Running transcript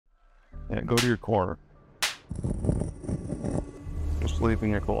Yeah, go to your corner. Go sleep in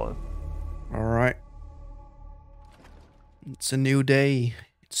your corner. All right. It's a new day.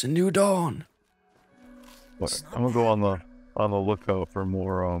 It's a new dawn. But I'm gonna go on the lookout for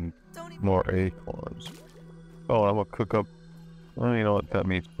more acorns. Oh, I'm gonna cook up. Well, you know what? That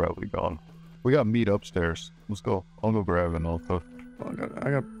meat's probably gone. We got meat upstairs. Let's go. I'll go grab it and I'll cook.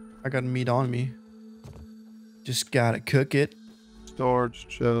 Well, I got meat on me. Just gotta cook it. Storage,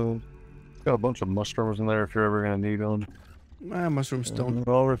 chill. Got a bunch of mushrooms in there if you're ever gonna need them. Mushrooms don't.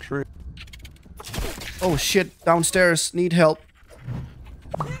 I'll retreat. Oh shit! Downstairs. Need help.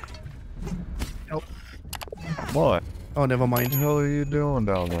 Help. What? Oh, never What mind. the hell are you doing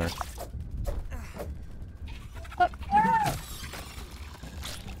down there?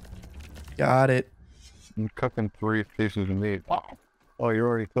 Got it. I'm cooking 3 pieces of meat. Oh, you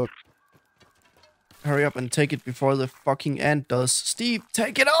already cooked. Hurry up and take it before the fucking ant does. Steve,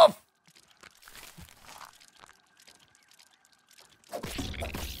 take it off!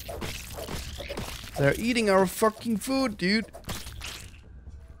 They're eating our fucking food, dude.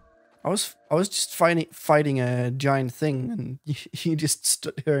 I was just fighting a giant thing, and you just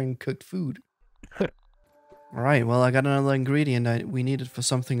stood here and cooked food. All right, well, I got another ingredient we needed for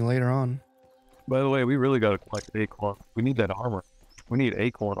something later on. By the way, we really gotta collect acorn. We need that armor. We need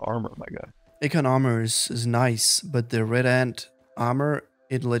acorn armor, my guy. Acorn armor is nice, but the red ant armor,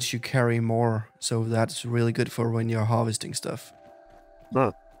 it lets you carry more, so that's really good for when you're harvesting stuff.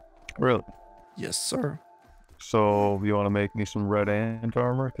 Huh. Really? Yes, sir. So, you want to make me some red ant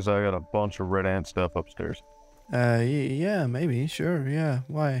armor? Because I got a bunch of red ant stuff upstairs. Yeah, maybe, sure, yeah.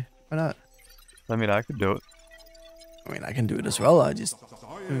 Why not? I mean, I could do it. I mean, I can do it as well. I just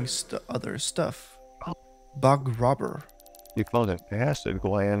doing other stuff. Bug rubber. You found an acid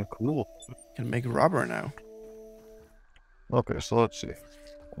gland. Cool. Can make rubber now. Okay, so let's see.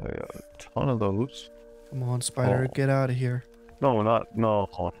 I got a ton of those. Come on, spider, Oh. get out of here. No, not, no.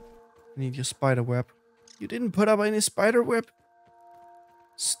 Hold on. I need your spider web. You didn't put up any spider web?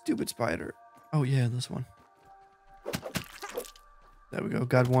 Stupid spider. Oh yeah, this one. There we go.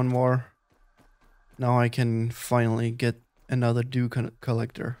 Got one more. Now I can finally get another dew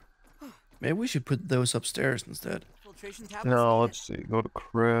collector. Maybe we should put those upstairs instead. No, let's see. Go to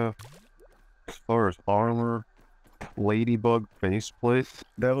craft. As far as armor, ladybug faceplate.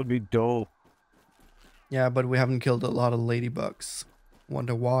 That would be dope. Yeah, but we haven't killed a lot of ladybugs.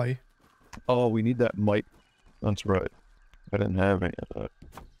 Wonder why. Oh, we need that mite. That's right. I didn't have any of that.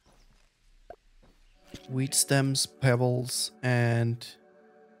 Wheat stems, pebbles, and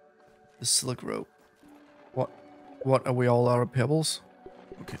the silk rope. What are we all out of pebbles?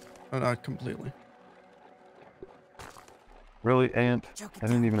 Okay, not completely. Really, Ant? I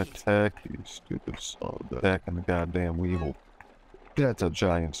didn't even attack you, stupid son of a attacking the goddamn weevil. That's a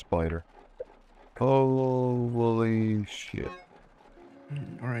giant spider. Holy shit.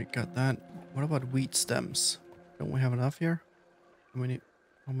 All right, got that. What about wheat stems? Don't we have enough here? How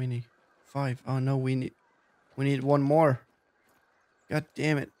many? 5. Oh no, we need one more. God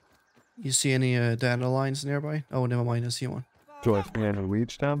damn it. You see any dandelions nearby? Oh, never mind. I see one. Do I see any weed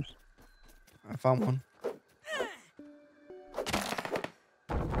stems? I found one.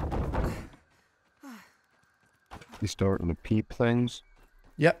 You starting to peep things?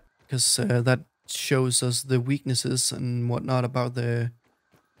 Yep, because that shows us the weaknesses and whatnot about the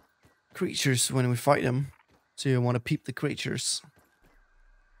creatures when we fight them. So you want to peep the creatures.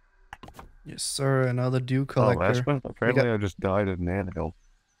 Yes, sir. Another dew collector. Oh, Aspen? Apparently I just died at an anthill.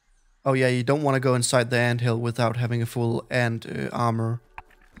 Oh yeah, you don't want to go inside the anthill without having a full ant armor.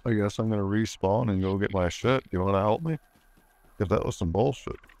 I guess I'm gonna respawn and go get my shit. You wanna help me? Because that was some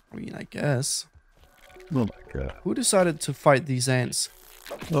bullshit. I mean, I guess. Oh my god. Who decided to fight these ants?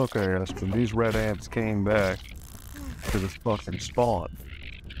 Okay, Aspen, these red ants came back to this fucking spawn.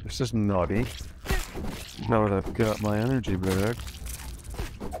 This is nutty. Now that I've got my energy back.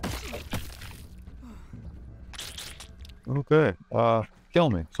 Okay, kill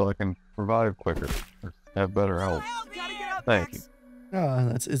me so I can revive quicker or have better health. Thank you. Ah,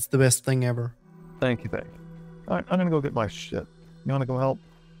 it's the best thing ever. Thank you, thank you. Alright, I'm gonna go get my shit. You wanna go help?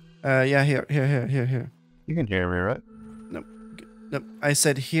 Yeah, here. You can hear me, right? Nope, I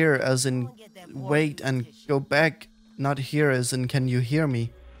said here as in wait and go back, not here as in can you hear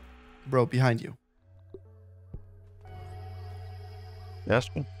me? Bro, behind you.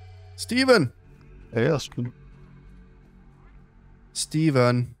 Aspen? Steven! Hey, Aspen.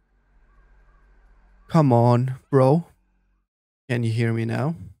 Steven. Come on, bro. Can you hear me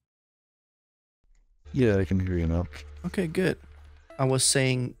now? Yeah, I can hear you now. Okay, good. I was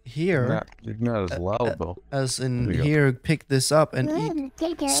saying here, You're not as loud though. as in There you go. here, pick this up and eat.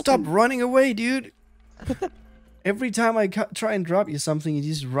 Take care. Stop running away, dude. Every time I try and drop you something, you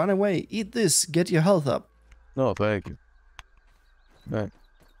just run away. Eat this. Get your health up. No, thank you. Alright.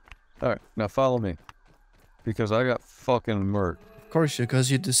 Alright, now follow me. Because I got fucking murked. Of course, because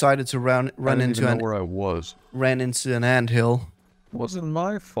you decided to I didn't even know where I was. ran into an anthill. Wasn't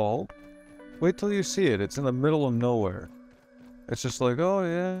my fault. Wait till you see it. It's in the middle of nowhere. It's just like, oh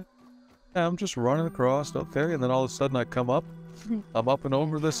yeah. Yeah, I'm just running across, okay, and then all of a sudden I come up. I'm up and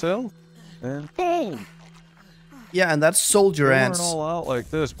over this hill. And boom! Yeah, and that's soldier They ants. weren't all out like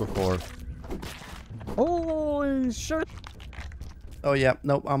this before. Holy shit! Oh yeah,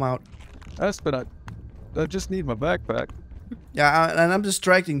 nope, I'm out. Espen, I just need my backpack. Yeah, and I'm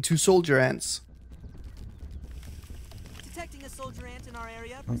distracting 2 soldier ants. Detecting a soldier ant in our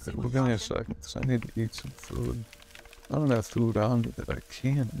area. Okay, Proceed well, with give me a caution. second, 'cause I need to eat some food. I don't have food on me that I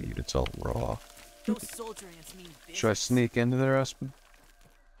can eat. It's all raw. Those soldier ants mean business. Should I sneak into there, Espen?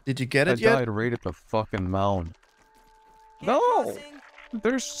 Did you get I it yet? died right at the fucking mound. Ant No! crossing.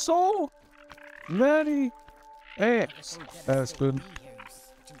 There's so many ants, Espen.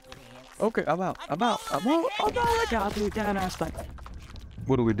 Okay, I'm out. I'm out. I'm out. I'm out. I got you down, Espen.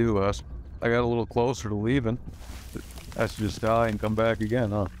 What do we do, Espen? I got a little closer to leaving. I should just die and come back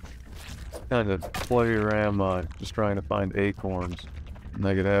again, huh? Kind of player am I, just trying to find acorns. And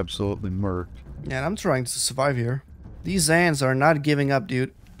I get absolutely murked. Yeah, and I'm trying to survive here. These ants are not giving up,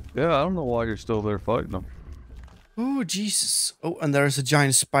 dude. Yeah, I don't know why you're still there fighting them. Oh, Jesus. Oh, and there's a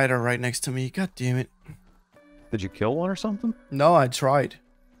giant spider right next to me. God damn it. Did you kill one or something? No, I tried.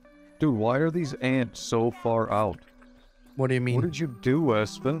 Dude, why are these ants so far out? What do you mean? What did you do,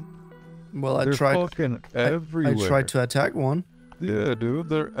 Espen? Well, I They're tried. fucking everywhere. I tried to attack one. Yeah, dude,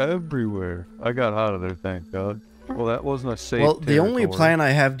 they're everywhere. I got out of there, thank God. Well, that wasn't a safe Well, the only territory. plan I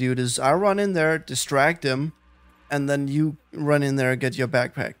have, dude, is I run in there, distract him, and then you run in there and get your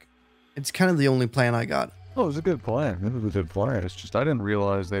backpack. It's kind of the only plan I got. Oh, it was a good plan. It was a good plan. It's just I didn't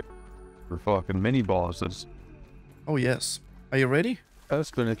realize they were fucking mini bosses. Oh, yes. Are you ready?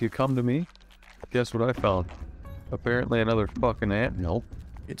 Espen, if you come to me, guess what I found? Apparently another fucking ant. Nope.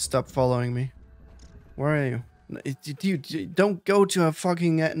 It stopped following me. Where are you? Dude, don't go to a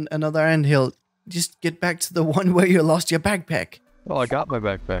fucking another anthill. Just get back to the one where you lost your backpack. Well, I got my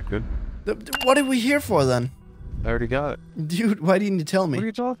backpack, dude. What are we here for then? I already got it. Dude, why didn't you tell What are me?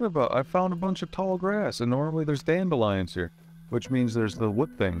 you talking about? I found a bunch of tall grass, and normally there's dandelions here, which means there's the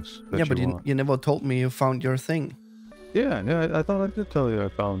wood things that Yeah, but want. you never told me you found your thing. Yeah, I thought I did tell you I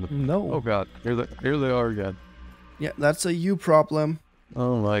found them. No. Oh God, here they are again. Yeah, that's a you problem.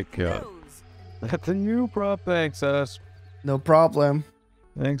 Oh my God, Nose. that's a new prop. Thanks, us. No problem.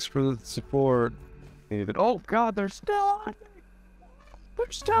 Thanks for the support. Needed. Oh God, they're still on me.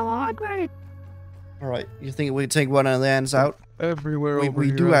 They're still on me. All right, you think we take one of the ants out? Everywhere over We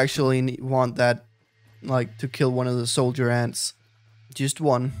here. do actually want that, like, to kill one of the soldier ants. Just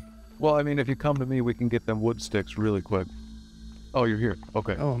one. Well, I mean, if you come to me, we can get them wood sticks really quick. Oh, you're here.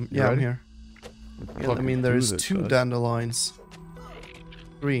 Okay. Oh, You yeah, I'm ready? here. Yeah, I Fucking mean, do there's this, 2 us. dandelions.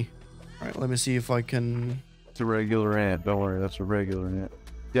 3. All right, let me see if I can. It's a regular ant. Don't worry, that's a regular ant.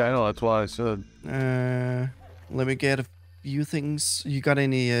 Yeah, I know. That's why I said. Let me get a few things. You got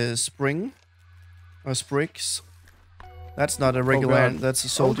any spring or sprigs? That's not a regular God. ant. That's a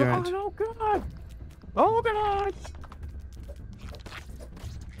soldier oh ant. God, Oh God! Oh God!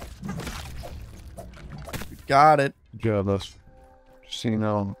 Got it. Good job, us. Just so you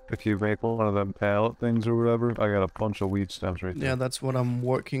know, if you make one of them pallet things or whatever, I got a bunch of weed stems right there. Yeah, that's what I'm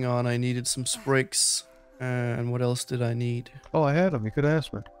working on. I needed some sprigs. And what else did I need? Oh, I had them. You could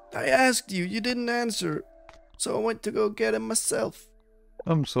ask me. I asked you. You didn't answer. So I went to go get him myself.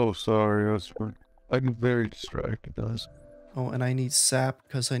 I'm so sorry, Oscar. I'm very distracted, us. Oh, and I need sap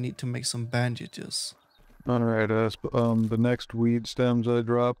because I need to make some bandages. Alright, the next weed stems I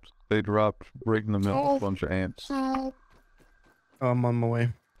dropped, they dropped right in the middle of a bunch of ants. Oh, I'm on my way.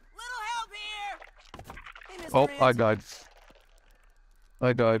 Little help here. Hey, Mr. Oh, I Ant. died.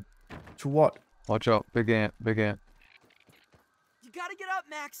 I died. To what? Watch out. Big ant. Big ant. You gotta get up,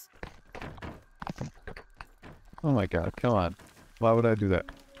 Max. Oh my God, come on. Why would I do that?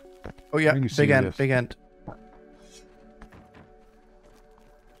 Oh yeah, Bring you big ant, serious. big ant.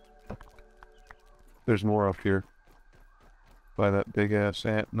 There's more up here. By that big ass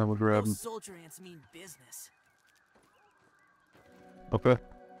ant, and I'm gonna grab him. Those soldier ants mean business. Okay.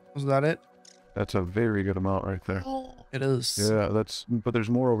 Was that it? That's a very good amount right there. It is. Yeah, but there's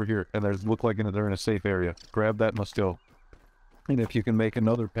more over here, and look like they're in a safe area. Grab that and let's go. And if you can make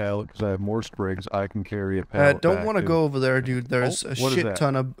another pallet, because I have more sprigs, I can carry a pallet. Don't back want to to- go over there, dude. There's a what is shit that?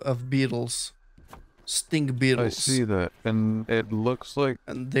 ton of beetles. Stink beetles. I see that, and it looks like.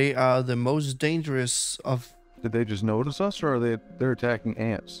 And they are the most dangerous of... Did they just notice us, or they're attacking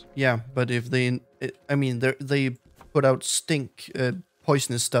ants? Yeah, but if I mean, they put out stink,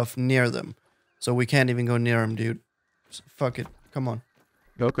 poisonous stuff near them. So we can't even go near them, dude. So fuck it. Come on.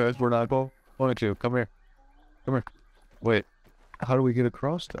 Okay, we're not going to. Come here. Come here. Wait, how do we get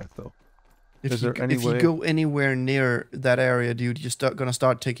across that, though? Is there any if way- you go anywhere near that area, dude, you're gonna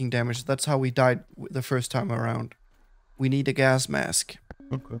start taking damage. That's how we died the first time around. We need a gas mask.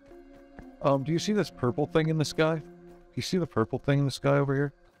 Okay. Do you see this purple thing in the sky? Do you see the purple thing in the sky over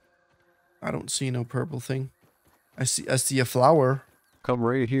here? I don't see no purple thing. I see a flower. Come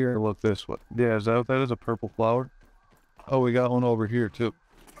right here and look this way. Yeah, is that what that is? A purple flower? Oh, we got one over here, too.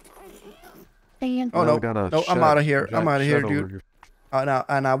 Oh Now no, we got a no, I'm shed- out of here. giant I'm out of here, shed over dude.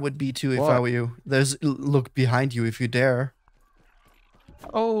 And I would be too if I What? were you. Look behind you if you dare.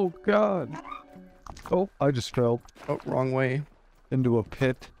 Oh, God. Oh, I just fell Oh, wrong way. into a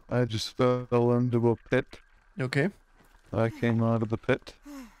pit. I just fell into a pit. You okay? I came out of the pit.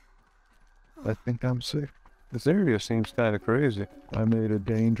 I think I'm safe. This area seems kind of crazy. I made a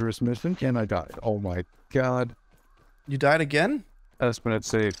dangerous mission and I died. Oh my God. You died again? Estimate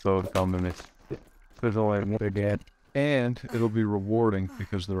safe though, come to me. There's only one again. And it'll be rewarding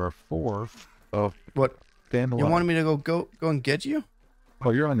because there are 4 of What? You dandelion. wanted me to go and get you?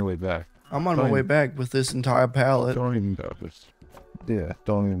 Oh, you're on your way back. I'm on my Fine. way back with this entire pallet. Don't even bother. Yeah,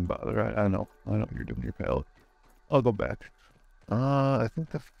 don't even bother. I know. I know you're doing your pallet. I'll go back. I think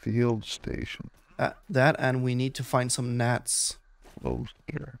the field station. That and we need to find some gnats Close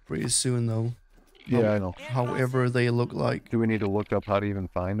here. pretty soon though. Yeah, I know. However they look like. Do we need to look up how to even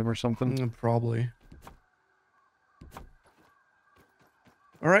find them or something? Probably.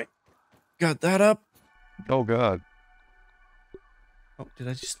 Alright. Got that up. Oh God. Oh, did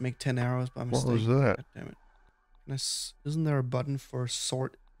I just make 10 arrows by mistake? What was that? God damn it. Isn't there a button for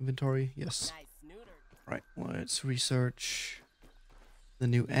sort inventory? Yes. Nice snooter. Right, let's research the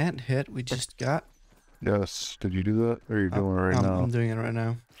new ant hit we just got. Yes. Did you do that? Or are you doing it right now? I'm doing it right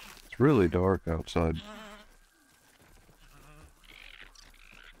now. It's really dark outside.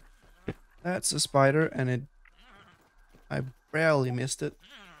 That's a spider, and I barely missed it.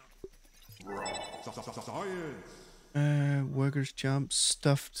 Workers jump,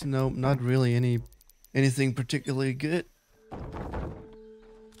 stuffed. No, not really anything particularly good.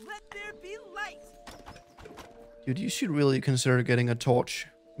 Let there be light. Dude, you should really consider getting a torch.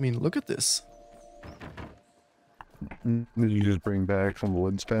 I mean, look at this. Did you just bring back some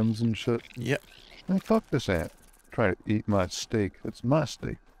wood stems and shit? Yep. Man, fuck this ant. Try to eat my steak. It's my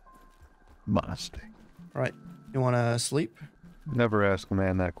steak. My steak. Right. You wanna sleep? Never ask a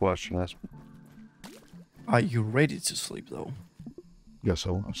man that question. That's Are you ready to sleep though? yes,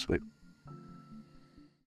 I want to sleep.